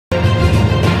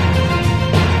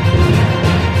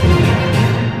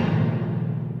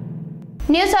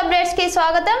News updates కి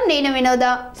స్వాగతం. నేను వినోద.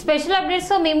 స్పెషల్ అప్డేట్స్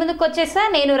తో మీ ముందుకు వచ్చేసా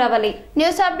నేను రవలి.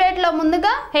 న్యూస్ అప్డేట్ లో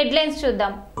ముందుగా హెడ్లైన్స్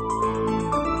చూద్దాం.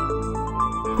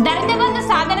 దళిత బంధు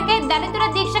సాధనకై దళితుల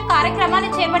దీక్ష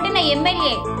కార్యక్రమాన్ని చేపట్టిన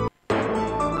ఎమ్మెల్యే.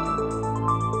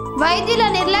 వైద్యుల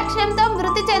నిర్లక్ష్యంతో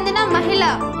మృతి చెందిన మహిళ.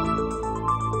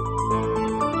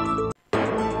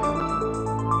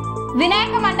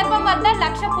 వినాయక మండపం వద్ద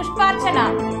లక్ష పుష్పార్చన.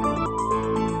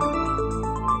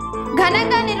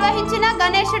 ఘనంగా నిర్వహించిన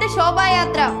గణేశుడి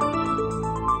శోభాయాత్ర.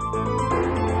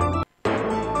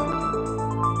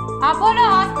 అపోలో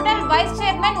హాస్పిటల్ వైస్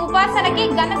చైర్మన్ ఉపాసనకి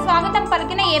ఘన స్వాగతం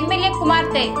పలికిన ఎమ్మెల్యే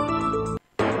కుమార్తె.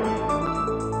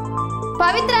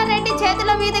 పవిత్ర రెడ్డి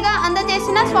చేతుల మీదుగా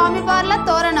అందజేసిన స్వామివార్ల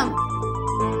తోరణం.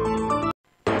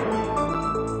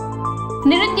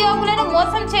 నిరుద్యోగులను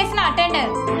మోసం చేసిన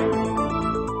అటెండర్.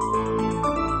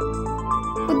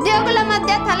 ఉద్యోగుల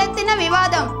మధ్య తలెత్తిన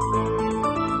వివాదం.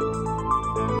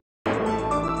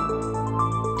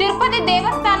 తిరుపతి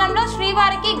దేవస్థానంలో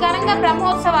శ్రీవారికి ఘనంగా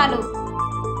బ్రహ్మోత్సవాలు.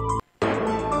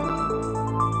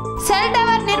 సెల్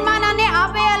టవర్ నిర్మాణాన్ని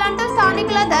ఆపేయాలంటూ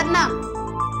స్థానికుల ధర్నా.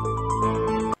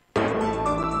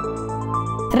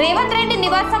 రేవంత్ రెడ్డి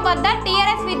నివాసం వద్ద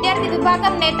టీఆర్ఎస్ విద్యార్థి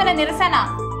విభాగం నేతల నిరసన.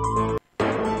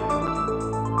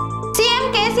 సీఎం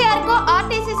కేసీఆర్ కు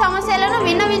ఆర్టీసీ సమస్యలను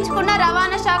విన్నవించుకున్న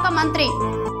రవాణా శాఖ మంత్రి.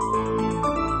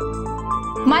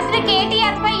 మంత్రి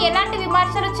కేటీఆర్ పై ఎలాంటి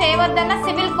విమర్శలు చేయవద్దన్న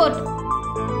సివిల్ కోర్టు.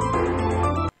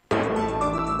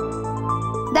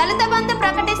 దళిత బంధు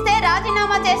ప్రకటిస్తే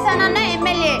రాజీనామా చేస్తానన్న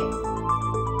ఎమ్మెల్యే.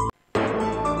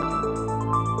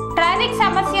 ట్రాఫిక్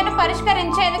సమస్యను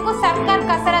పరిష్కరించేందుకు సర్కార్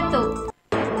కసరత్తు.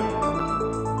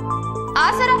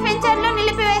 ఆసరా పెన్షన్లు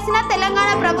నిలిపివేసిన తెలంగాణ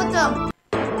ప్రభుత్వం.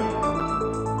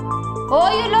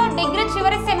 ఓయూలో డిగ్రీ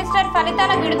చివరి సెమిస్టర్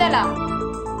ఫలితాల విడుదల.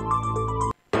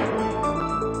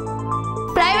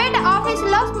 ప్రైవేట్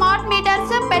ఆఫీసులో స్మార్ట్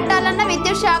మీటర్స్ పెట్టాలన్న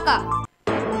విద్యుత్ శాఖ.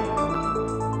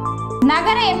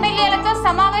 నగర ఎమ్మెల్యేలతో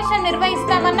సమావేశం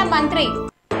నిర్వహిస్తామన్న మంత్రి.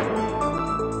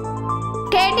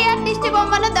 కేటీఆర్ దిష్టి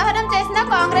బొమ్మను దహనం చేసిన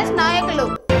కాంగ్రెస్ నాయకులు.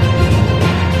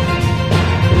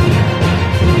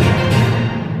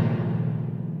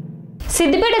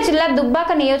 సిద్దిపేట జిల్లా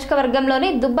దుబ్బాక నియోజకవర్గంలోని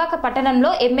దుబ్బాక పట్టణంలో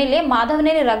ఎమ్మెల్యే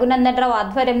మాధవనేని రఘునందనరావు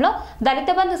ఆధ్వర్యంలో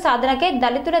దళిత బంధు సాధనకై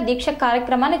దళితుల దీక్ష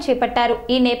కార్యక్రమాన్ని చేపట్టారు.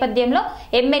 ఈ నేపథ్యంలో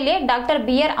ఎమ్మెల్యే డాక్టర్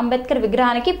బిఆర్ అంబేద్కర్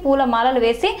విగ్రహానికి పూలమాలలు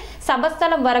వేసి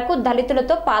సభస్థలం వరకు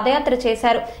దళితులతో పాదయాత్ర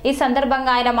చేశారు. ఈ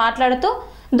సందర్భంగా ఆయన మాట్లాడుతూ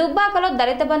దుబ్బాకలో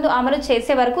దళిత బంధు అమలు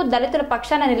చేసే వరకు దళితుల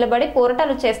పక్షాన నిలబడి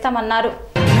పోరాటాలు చేస్తామన్నారు.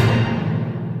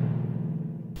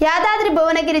 యాదాద్రి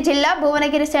భువనగిరి జిల్లా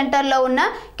భువనగిరి సెంటర్లో ఉన్న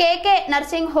కేకే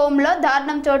నర్సింగ్ హోంలో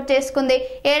దారుణం చోటు చేసుకుంది.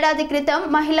 ఏడాది క్రితం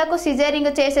మహిళకు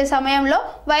సిజేరింగ్ చేసే సమయంలో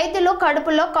వైద్యులు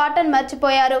కడుపులో కాటన్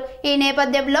మర్చిపోయారు. ఈ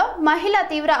నేపథ్యంలో మహిళ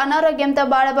తీవ్ర అనారోగ్యంతో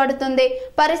బాధపడుతుంది.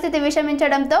 పరిస్థితి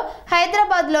విషమించడంతో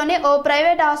హైదరాబాద్లోని ఓ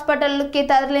ప్రైవేట్ హాస్పిటల్కి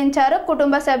తరలించారు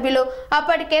కుటుంబ సభ్యులు.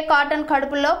 అప్పటికే కాటన్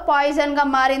కడుపులో పాయిజన్గా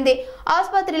మారింది.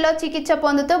 ఆసుపత్రిలో చికిత్స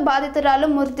పొందుతూ బాధితురాలు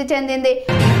మృతి చెందింది.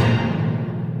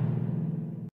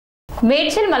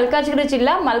 మేడ్చల్ మల్కాజ్గిరి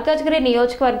జిల్లా మల్కాజ్గిరి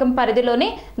నియోజకవర్గం పరిధిలోని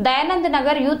దయానంద్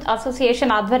నగర్ యూత్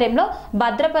అసోసియేషన్ ఆధ్వర్యంలో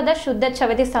భద్రపద శుద్ధ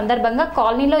చవితి సందర్భంగా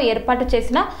కాలనీలో ఏర్పాటు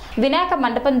చేసిన వినాయక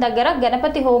మండపం దగ్గర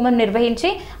గణపతి హోమం నిర్వహించి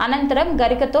అనంతరం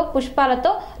గరికతో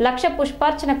పుష్పాలతో లక్ష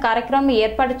పుష్పార్చన కార్యక్రమం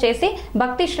ఏర్పాటు చేసి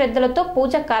భక్తి శ్రద్ధలతో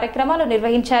పూజ కార్యక్రమాలు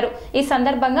నిర్వహించారు. ఈ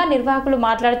సందర్భంగా నిర్వాహకులు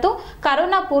మాట్లాడుతూ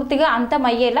కరోనా పూర్తిగా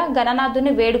అంతమయ్యేలా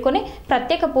గణనాథుని వేడుకొని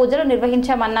ప్రత్యేక పూజలు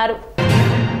నిర్వహించామన్నారు.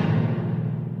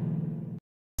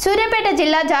 సూర్యాపేట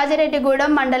జిల్లా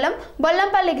జాజిరెడ్డిగూడెం మండలం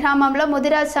బొల్లంపల్లి గ్రామంలో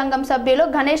ముదిరాజ్ సంఘం సభ్యులు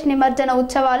గణేష్ నిమజ్జన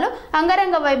ఉత్సవాలు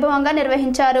అంగరంగ వైభవంగా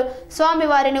నిర్వహించారు.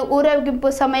 స్వామివారిని ఊరేగింపు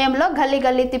సమయంలో గల్లీ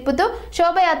గల్లీ తిప్పుతూ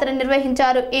శోభయాత్ర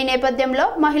నిర్వహించారు. ఈ నేపథ్యంలో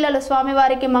మహిళలు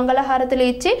స్వామివారికి మంగళహారతులు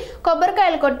ఇచ్చి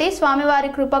కొబ్బరికాయలు కొట్టి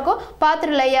స్వామివారి కృపకు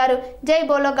పాత్రులయ్యారు. జై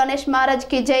బోలో గణేష్ మహారాజ్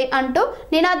కి జై అంటూ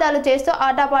నినాదాలు చేస్తూ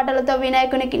ఆటపాటలతో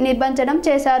వినాయకునికి నిమజ్జనం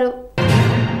చేశారు.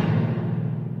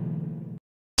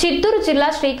 చిత్తూరు జిల్లా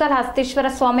శ్రీకాళహస్తీశ్వర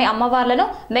స్వామి అమ్మవార్లను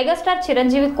మెగాస్టార్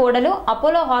చిరంజీవి కోడలు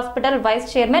అపోలో హాస్పిటల్ వైస్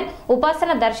చైర్మన్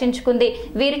ఉపాసన దర్శించుకుంది.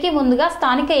 వీరికి ముందుగా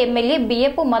స్థానిక ఎమ్మెల్యే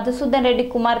బియ్యపు మధుసూదన్ రెడ్డి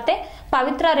కుమార్తె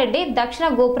పవిత్రారెడ్డి దక్షిణ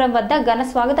గోపురం వద్ద ఘన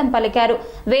స్వాగతం పలికారు.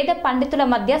 వేద పండితుల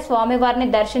మధ్య స్వామివారిని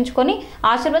దర్శించుకొని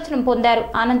ఆశీర్వచనం పొందారు.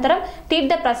 అనంతరం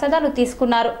తీర్థ ప్రసాదాలు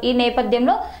తీసుకున్నారు. ఈ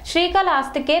నేపథ్యంలో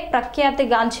శ్రీకాళహస్తికే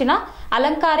ప్రఖ్యాతిగాంచిన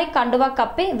అలంకారి కండువా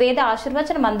కప్పి వేద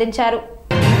ఆశీర్వచనం అందించారు.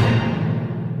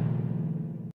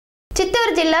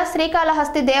 చిత్తూరు జిల్లా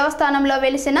శ్రీకాళహస్తి దేవస్థానంలో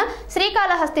వెలిసిన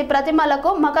శ్రీకాళహస్తి ప్రతిమలకు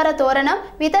మకర తోరణం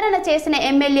వితరణ చేసిన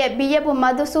ఎమ్మెల్యే బియ్యపు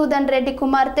మధుసూదన్ రెడ్డి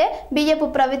కుమార్తె బియ్యపు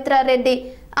పవిత్రారెడ్డి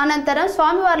అనంతరం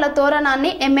స్వామివార్ల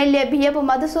తోరణాన్ని ఎమ్మెల్యే బియ్యపు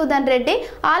మధుసూదన్ రెడ్డి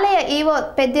ఆలయ ఈవో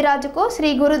పెద్దిరాజుకు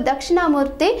శ్రీ గురు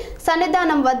దక్షిణామూర్తి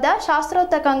సన్నిధానం వద్ద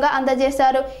శాస్త్రోక్తంగా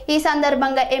అందజేశారు. ఈ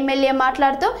సందర్భంగా ఎమ్మెల్యే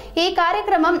మాట్లాడుతూ ఈ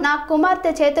కార్యక్రమం నా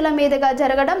కుమార్తె చేతుల మీదుగా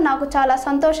జరగడం నాకు చాలా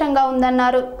సంతోషంగా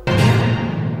ఉందన్నారు.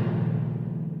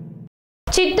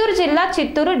 చిత్తూరు జిల్లా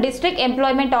చిత్తూరు డిస్ట్రిక్ట్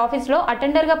ఎంప్లాయ్మెంట్ ఆఫీసులో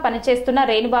అటెండర్గా పనిచేస్తున్న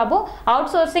రేణుబాబు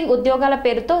అవుట్సోర్సింగ్ ఉద్యోగాల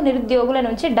పేరుతో నిరుద్యోగుల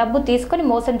నుంచి డబ్బు తీసుకుని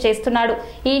మోసం చేస్తున్నాడు.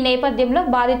 ఈ నేపథ్యంలో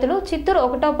బాధితులు చిత్తూరు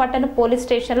 1వ పట్టణ పోలీస్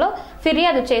స్టేషన్లో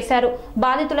ఫిర్యాదు చేశారు.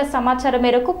 బాధితుల సమాచారం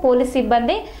మేరకు పోలీస్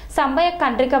సిబ్బంది సంబయ్య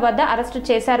కండ్రిక వద్ద అరెస్టు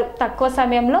చేశారు. తక్కువ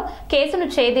సమయంలో కేసును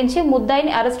ఛేదించి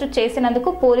ముద్దాయిని అరెస్టు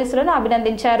చేసినందుకు పోలీసులను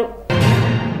అభినందించారు.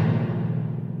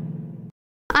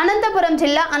 అనంతపురం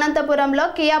జిల్లా అనంతపురంలో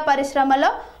కియా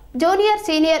పరిశ్రమలో జూనియర్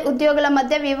సీనియర్ ఉద్యోగుల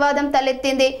మధ్య వివాదం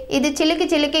తలెత్తింది. ఇది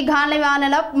చిలికి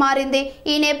గాలివానలా మారింది.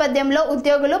 ఈ నేపథ్యంలో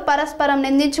ఉద్యోగులు పరస్పరం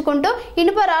నిందించుకుంటూ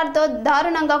ఇనుపరాడ్తో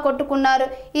దారుణంగా కొట్టుకున్నారు.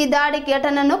 ఈ దాడి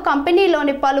ఘటనను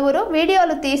కంపెనీలోని పలువురు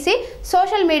వీడియోలు తీసి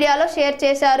సోషల్ మీడియాలో షేర్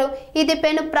చేశారు. ఇది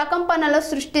పెను ప్రకంపనలు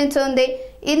సృష్టించింది.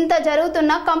 ఇంత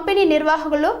జరుగుతున్న కంపెనీ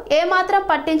నిర్వాహకులు ఏమాత్రం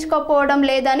పట్టించుకోకపోవడం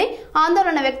లేదని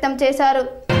ఆందోళన వ్యక్తం చేశారు.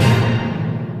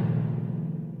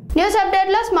 న్యూస్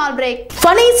అప్డేట్ లో స్మాల్ బ్రేక్.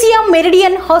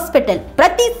 thamasha-muchatlu హాస్పిటల్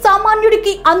ప్రతి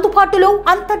సామాన్యుడికి అందుబాటులో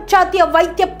అంతర్జాతీయ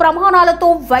వైద్య ప్రమాణాలతో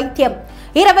వైద్యం,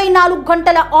 24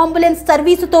 గంటల అంబులెన్స్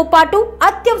సర్వీసుతో పాటు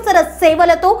అత్యవసర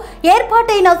సేవలతో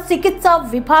ఏర్పాటైన చికిత్సా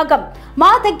విభాగం.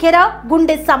 మా దగ్గర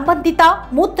గుండె సంబంధిత,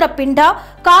 మూత్రపిండ,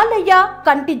 కాలేయ,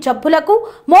 కంటి జబ్బులకు,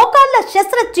 మోకాళ్ల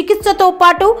శస్త్రచికిత్సతో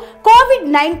పాటు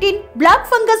కోవిడ్-19, బ్లాక్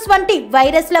ఫంగస్ వంటి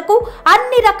వైరస్లకు,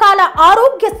 అన్ని రకాల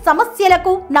ఆరోగ్య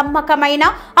సమస్యలకు నమ్మకమైన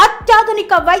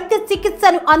అత్యాధునిక వైద్య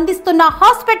చికిత్సను అందిస్తున్న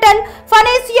హాస్పిటల్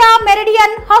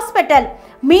thamasha-muchatlu హాస్పిటల్.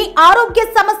 మీ ఆరోగ్య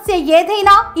సమస్య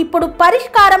ఏదైనా ఇప్పుడు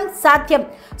పరిష్కారం సాధ్యం.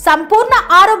 సంపూర్ణ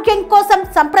ఆరోగ్యం కోసం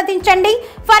సంప్రదించండి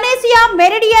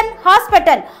thamasha-muchatlu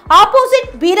హాస్పిటల్, ఆపోజిట్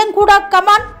బీరంగూడ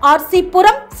కమాన్,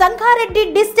 ఆర్సీపురం, సంగారెడ్డి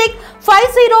డిస్ట్రిక్ట్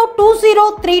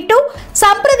 502032.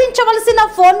 సంప్రదించవలసిన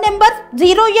ఫోన్ నెంబర్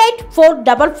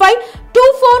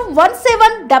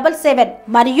 08455241777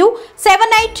 మరియు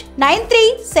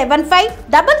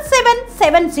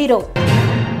 7893757770.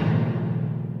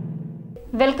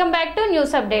 Welcome back to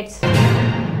news updates.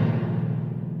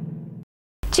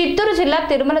 Chittoor జిల్లా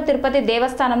తిరుమల తిరుపతి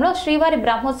దేవస్థానంలో శ్రీవారి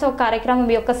బ్రహ్మోత్సవ కార్యక్రమం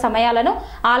యొక్క సమయాలను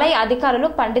ఆలయ అధికారులు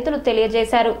పండితులు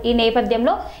తెలియజేశారు. ఈ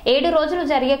నేపథ్యంలో 7 రోజులు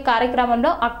జరిగే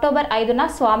కార్యక్రమంలో అక్టోబర్ 5న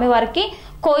స్వామివారికి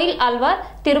కోయిల్ అల్వార్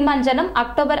తిరుమంజనం,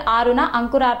 అక్టోబర్ 6న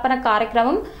అంకురార్పణ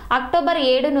కార్యక్రమం, అక్టోబర్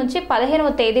 7 నుంచి 15వ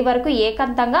తేదీ వరకు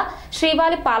ఏకాంతంగా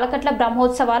శ్రీవారి పాలకట్ల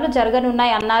బ్రహ్మోత్సవాలు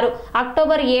జరగనున్నాయన్నారు.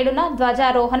 అక్టోబర్ 7న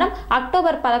ధ్వజారోహణం,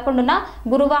 అక్టోబర్ 11న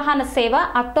గురువాహన సేవ,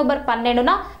 అక్టోబర్ 12న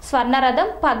స్వర్ణరథం,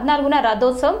 14న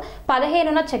రథోత్సవం,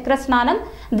 15న చక్రస్నానం,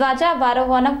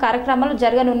 ధ్వజావరోహణం కార్యక్రమాలు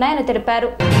జరగనున్నాయని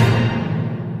తెలిపారు.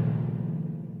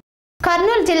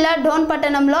 కర్నూలు జిల్లా డోన్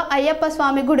పట్టణంలో అయ్యప్ప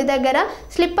స్వామి గుడి దగ్గర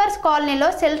స్లిప్పర్స్ కాలనీలో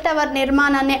సెల్ టవర్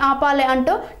నిర్మాణాన్ని ఆపాలి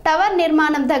అంటూ టవర్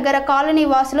నిర్మాణం దగ్గర కాలనీ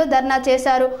వాసులు ధర్నా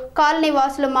చేశారు. కాలనీ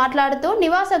వాసులు మాట్లాడుతూ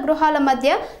నివాస గృహాల మధ్య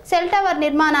సెల్ టవర్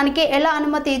నిర్మాణానికి ఎలా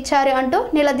అనుమతి ఇచ్చారు అంటూ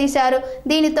నిలదీశారు.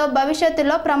 దీనితో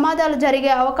భవిష్యత్తులో ప్రమాదాలు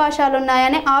జరిగే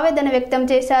అవకాశాలున్నాయని ఆవేదన వ్యక్తం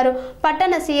చేశారు.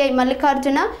 పట్టణ సిఐ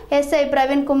మల్లికార్జున, ఎస్ఐ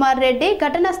ప్రవీణ్ కుమార్ రెడ్డి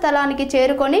ఘటనా స్థలానికి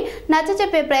చేరుకొని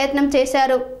నచ్చచెప్పే ప్రయత్నం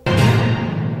చేశారు.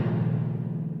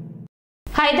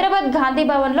 హైదరాబాద్ గాంధీ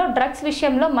భవన్ లో డ్రగ్స్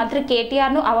విషయంలో మంత్రి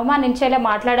కేటీఆర్ ను అవమానించేలా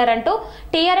మాట్లాడారంటూ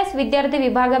టీఆర్ఎస్ విద్యార్థి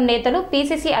విభాగం నేతలు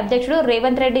పీసీసీ అధ్యక్షుడు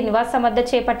రేవంత్ రెడ్డి నివాసం వద్ద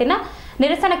చేపట్టిన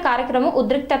నిరసన కార్యక్రమం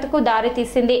ఉద్రిక్తతకు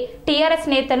దారితీసింది. టీఆర్ఎస్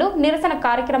నేతలు నిరసన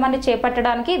కార్యక్రమాన్ని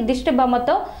చేపట్టడానికి దిష్టి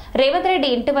బొమ్మతో రేవంత్ రెడ్డి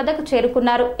ఇంటి వద్దకు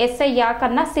చేరుకున్నారు. ఎస్ఐ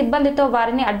యాకన్న సిబ్బందితో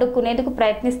వారిని అడ్డుకునేందుకు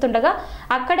ప్రయత్నిస్తుండగా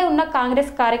అక్కడే ఉన్న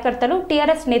కాంగ్రెస్ కార్యకర్తలు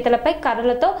టీఆర్ఎస్ నేతలపై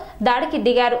కర్రలతో దాడికి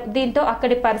దిగారు. దీంతో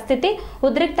అక్కడి పరిస్థితి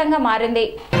ఉద్రిక్తంగా మారింది.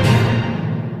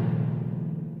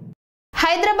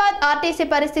 హైదరాబాద్ ఆర్టీసీ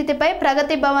పరిస్థితిపై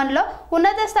ప్రగతి భవన్ లో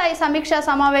ఉన్నత స్థాయి సమీక్షా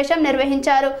సమావేశం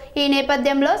నిర్వహించారు. ఈ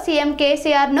నేపథ్యంలో సీఎం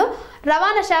కేసీఆర్ ను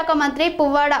రవాణా శాఖ మంత్రి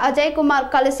పువ్వాడ అజయ్ కుమార్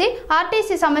కలిసి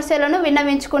ఆర్టీసీ సమస్యలను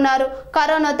విన్నవించుకున్నారు.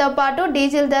 కరోనాతో పాటు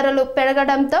డీజిల్ ధరలు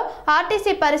పెరగడంతో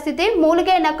ఆర్టీసీ పరిస్థితి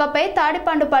మూలిగే నక్కపై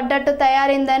తాడిపండు పడ్డట్టు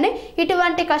తయారైందని,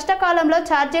 ఇటువంటి కష్టకాలంలో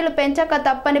ఛార్జీలు పెంచక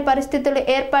తప్పని పరిస్థితులు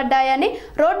ఏర్పడ్డాయని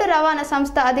రోడ్డు రవాణా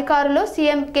సంస్థ అధికారులు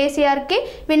సీఎం కేసీఆర్ కి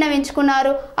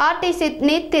విన్నవించుకున్నారు.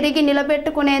 ఆర్టీసీని తిరిగి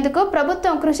నిలబెట్టుకునేందుకు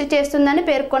ప్రభుత్వం కృషి చేస్తుందని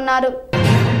పేర్కొన్నారు.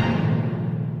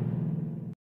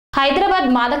 హైదరాబాద్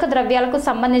మాదక ద్రవ్యాలకు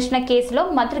సంబంధించిన కేసులో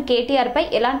మంత్రి కేటీఆర్ పై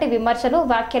ఎలాంటి విమర్శలు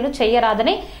వ్యాఖ్యలు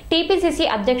చేయరాదని టీపీసీసీ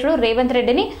అధ్యక్షుడు రేవంత్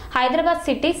రెడ్డిని హైదరాబాద్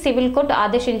సిటీ సివిల్ కోర్టు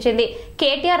ఆదేశించింది.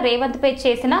 కేటీఆర్ రేవంత్ పై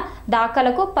చేసిన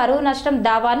దాఖలకు పరువు నష్టం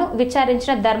దావాను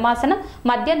విచారించిన ధర్మాసనం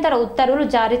మధ్యంతర ఉత్తర్వులు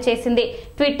జారీ చేసింది.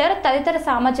 ట్విట్టర్ తదితర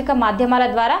సామాజిక మాధ్యమాల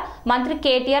ద్వారా మంత్రి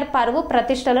కేటీఆర్ పరువు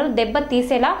ప్రతిష్టలను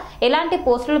దెబ్బతీసేలా ఎలాంటి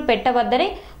పోస్టులు పెట్టవద్దని,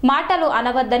 మాటలు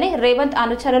అనవద్దని రేవంత్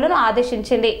అనుచరులను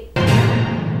ఆదేశించింది.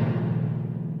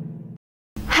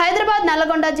 హైదరాబాద్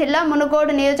నల్గొండ జిల్లా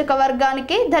మునుగోడు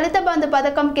నియోజకవర్గానికి దళిత బంధు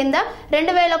పథకం కింద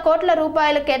 2000 కోట్ల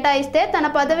రూపాయలు కేటాయిస్తే తన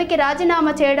పదవికి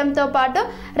రాజీనామా చేయడంతో పాటు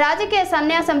రాజకీయ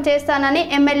సన్యాసం చేస్తానని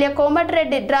ఎమ్మెల్యే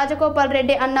కోమటిరెడ్డి రాజగోపాల్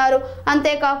రెడ్డి అన్నారు.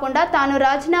 అంతేకాకుండా తాను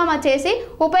రాజీనామా చేసి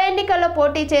ఉప ఎన్నికల్లో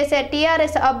పోటీ చేసే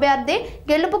టీఆర్ఎస్ అభ్యర్థి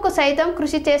గెలుపుకు సైతం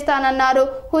కృషి చేస్తానన్నారు.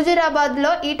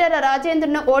 హుజూరాబాద్లో ఈటల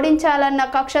రాజేంద్రను ఓడించాలన్న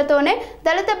కక్షతోనే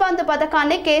దళిత బంధు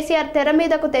పథకాన్ని కేసీఆర్ తెర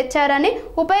మీదకు తెచ్చారని,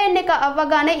 ఉప ఎన్నిక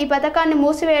అవ్వగానే ఈ పథకాన్ని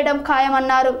మూసివేయడం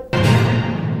ఖాయమన్నారు.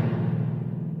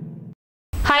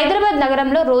 హైదరాబాద్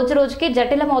నగరంలో రోజురోజుకి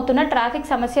జటిలమవుతున్న ట్రాఫిక్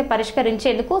సమస్య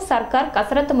పరిష్కరించేందుకు సర్కార్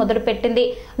కసరత్తు మొదలుపెట్టింది.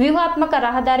 వ్యూహాత్మక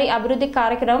రహదారి అభివృద్ధి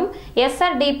కార్యక్రమం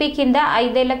ఎస్ఆర్డీపీ కింద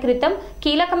 5 ఏళ్ల క్రితం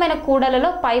కీలకమైన కూడలలో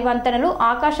పై వంతెనలు,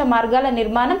 ఆకాశ మార్గాల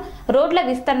నిర్మాణం, రోడ్ల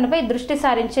విస్తరణపై దృష్టి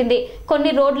సారించింది.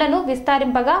 కొన్ని రోడ్లను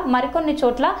విస్తరింపగా మరికొన్ని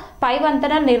చోట్ల పై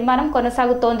వంతెనల నిర్మాణం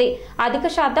కొనసాగుతోంది. అధిక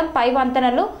శాతం పై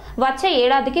వంతెనలు వచ్చే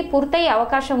ఏడాదికి పూర్తయ్యే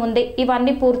అవకాశం ఉంది.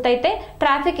 ఇవన్నీ పూర్తయితే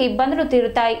ట్రాఫిక్ ఇబ్బందులు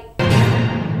తీరుతాయి.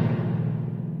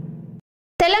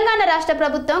 తెలంగాణ రాష్ట్ర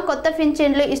ప్రభుత్వం కొత్త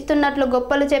పింఛన్లు ఇస్తున్నట్లు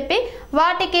గొప్పలు చెప్పి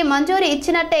వాటికి మంజూరు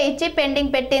ఇచ్చినట్టే ఇచ్చి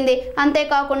పెండింగ్ పెట్టింది.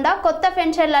 అంతేకాకుండా కొత్త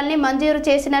పెన్షన్లన్నీ మంజూరు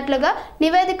చేసినట్లుగా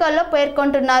నివేదికల్లో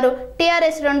పేర్కొంటున్నారు.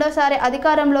 టీఆర్ఎస్ రెండోసారి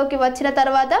అధికారంలోకి వచ్చిన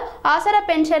తర్వాత ఆసరా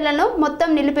పెన్షన్లను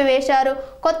మొత్తం నిలిపివేశారు.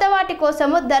 కొత్త వాటి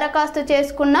కోసము దరఖాస్తు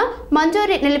చేసుకున్న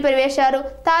మంజూరు నిలిపివేశారు.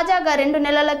 తాజాగా 2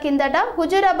 నెలల కిందట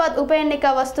హుజూరాబాద్ ఉప ఎన్నిక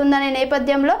వస్తుందనే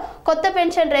నేపథ్యంలో కొత్త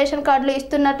పెన్షన్ రేషన్ కార్డులు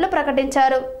ఇస్తున్నట్లు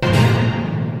ప్రకటించారు.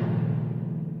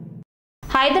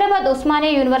 హైదరాబాద్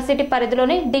ఉస్మానియా యూనివర్సిటీ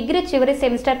పరిధిలోని డిగ్రీ చివరి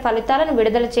సెమిస్టర్ ఫలితాలను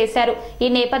విడుదల చేశారు. ఈ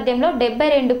నేపథ్యంలో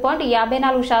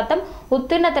 72.54%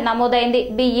 ఉత్తీర్ణత నమోదైంది.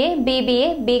 BA, BBA,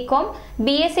 BCom,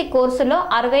 BSc కోర్సులో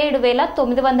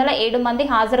 67,907 మంది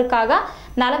హాజరు కాగా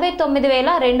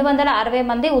 49,260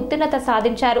 మంది ఉత్తీర్ణత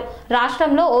సాధించారు.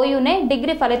 రాష్ట్రంలో OUనే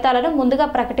డిగ్రీ ఫలితాలను ముందుగా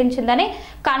ప్రకటించిందని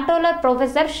కంట్రోలర్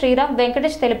ప్రొఫెసర్ శ్రీరామ్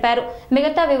వెంకటేష్ తెలిపారు.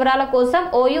 మిగతా వివరాల కోసం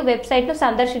OU వెబ్సైట్ను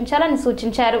సందర్శించాలని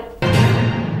సూచించారు.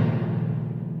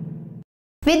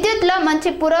 విద్యుత్లో మంచి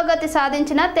పురోగతి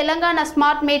సాధించిన తెలంగాణ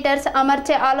స్మార్ట్ మీటర్స్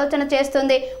అమర్చే ఆలోచన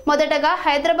చేస్తుంది. మొదటగా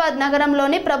హైదరాబాద్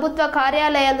నగరంలోని ప్రభుత్వ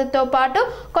కార్యాలయాలతో పాటు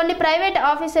కొన్ని ప్రైవేట్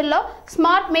ఆఫీసుల్లో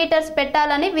స్మార్ట్ మీటర్స్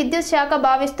పెట్టాలని విద్యుత్ శాఖ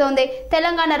భావిస్తోంది.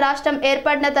 తెలంగాణ రాష్ట్రం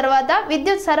ఏర్పడిన తర్వాత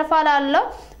విద్యుత్ సరఫరాలలో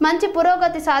మంచి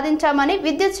పురోగతి సాధించామని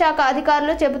విద్యుత్ శాఖ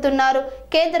అధికారులు చెబుతున్నారు.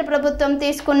 కేంద్ర ప్రభుత్వం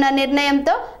తీసుకున్న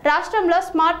నిర్ణయంతో రాష్ట్రంలో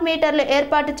స్మార్ట్ మీటర్లు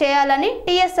ఏర్పాటు చేయాలని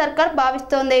టీఎస్ సర్కార్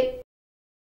భావిస్తోంది.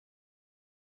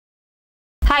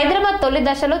 హైదరాబాద్ తొలి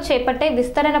దశలో చేపట్టే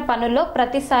విస్తరణ పనుల్లో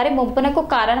ప్రతిసారి ముంపునకు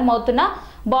కారణమవుతున్న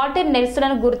బాటిల్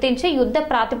నెల్స్లను గుర్తించి యుద్ధ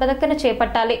ప్రాతిపదికన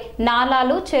చేపట్టాలి.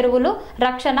 నాలాలు, చెరువులు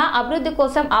రక్షణ, అభివృద్ధి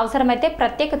కోసం అవసరమైతే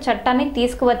ప్రత్యేక చట్టాన్ని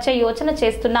తీసుకువచ్చే యోచన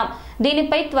చేస్తున్నాం.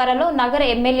 దీనిపై త్వరలో నగర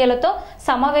ఎమ్మెల్యేలతో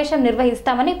సమావేశం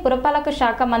నిర్వహిస్తామని పురపాలక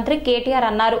శాఖ మంత్రి కేటీఆర్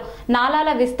అన్నారు.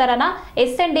 నాలాల విస్తరణ,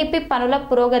 ఎస్ఎన్డిపి పనుల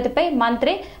పురోగతిపై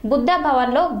మంత్రి బుద్ధా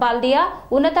భవన్లో బల్దియా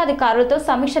ఉన్నతాధికారులతో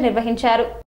సమీక్ష నిర్వహించారు.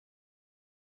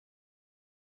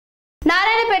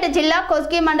 నారాయణపేట జిల్లా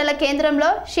కొస్గి మండల కేంద్రంలో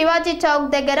శివాజీ చౌక్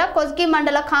దగ్గర కొస్గి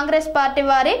మండల కాంగ్రెస్ పార్టీ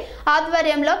వారి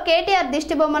ఆధ్వర్యంలో కేటీఆర్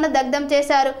దిష్టిబొమ్మను దగ్ధం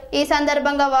చేశారు. ఈ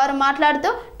సందర్భంగా వారు మాట్లాడుతూ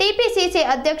టీపీసీసీ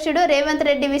అధ్యక్షుడు రేవంత్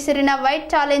రెడ్డి విసిరిన వైట్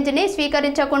ఛాలెంజ్ ని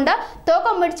స్వీకరించకుండా తోక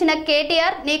ముడిచిన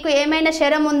కేటీఆర్ నీకు ఏమైనా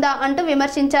శరం ఉందా అంటూ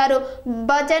విమర్శించారు.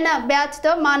 భజన బ్యాచ్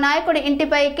తో మా నాయకుడి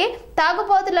ఇంటిపైకి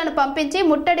తాగుపోతులను పంపించి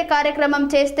ముట్టడి కార్యక్రమం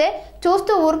చేస్తే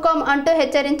చూస్తూ ఊరుకోం అంటూ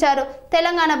హెచ్చరించారు.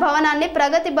 తెలంగాణ భవనాన్ని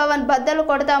ప్రగతి భవన్ బద్దలు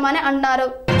కొడతామని అన్నారు.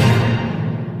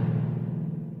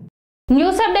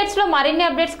 న్యూస్ అప్డేట్స్ లో మరిన్ని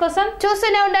అప్డేట్స్ కోసం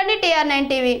చూస్తూనే ఉండండి Tr9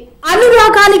 టీవీ.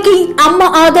 అనురాగానికి అమ్మ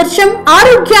ఆదర్శం,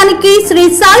 ఆరోగ్యానికి Shri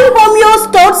Sai homeo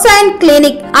stores and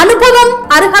clinic. అనుభవం,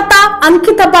 అర్హత,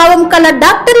 అంకిత భావం కల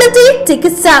డాక్టర్లచే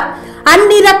చికిత్స.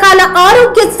 అన్ని రకాల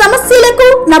ఆరోగ్య సమస్యలకు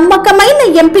నమ్మకమైన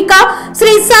ఎంపిక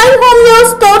Shri Sai homeo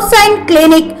stores and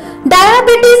clinic.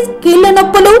 Diabetes, కీళ్ల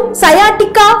నొప్పులు,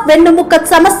 సయాటికా, వెన్నుముక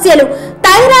సమస్యలు,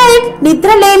 థైరాయిడ్,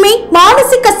 నిద్రలేమి,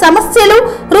 మానసిక సమస్యలు,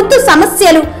 ఋతు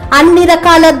సమస్యలు, అన్ని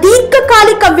రకాల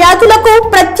దీర్ఘకాలిక వ్యాధులకు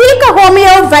ప్రత్యేక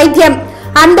హోమియో వైద్యం.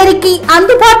 అందరికీ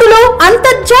అందుబాటులో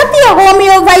అంతర్జాతీయ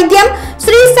హోమియో వైద్యం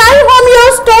Shri Sai homeo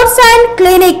stores and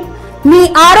clinic. మీ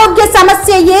ఆరోగ్య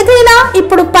సమస్య ఏదైనా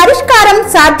ఇప్పుడు పరిష్కారం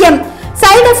సాధ్యం.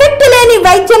 సైడ్ ఎఫెక్ట్ లేని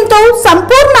వైద్యంతో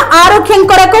సంపూర్ణ ఆరోగ్యం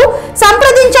కొరకు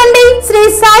సంప్రదించండి Shri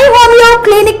Sai homeo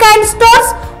clinic and stores,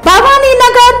 Bhavani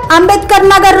Nagar, Ambedkar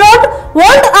Nagar road,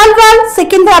 old Alwal,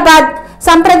 Secunderabad.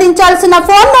 సంప్రదించాల్సిన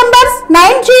phone numbers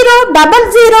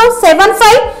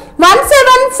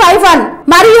 9000751751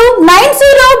 మరియు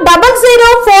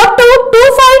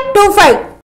 9000422525.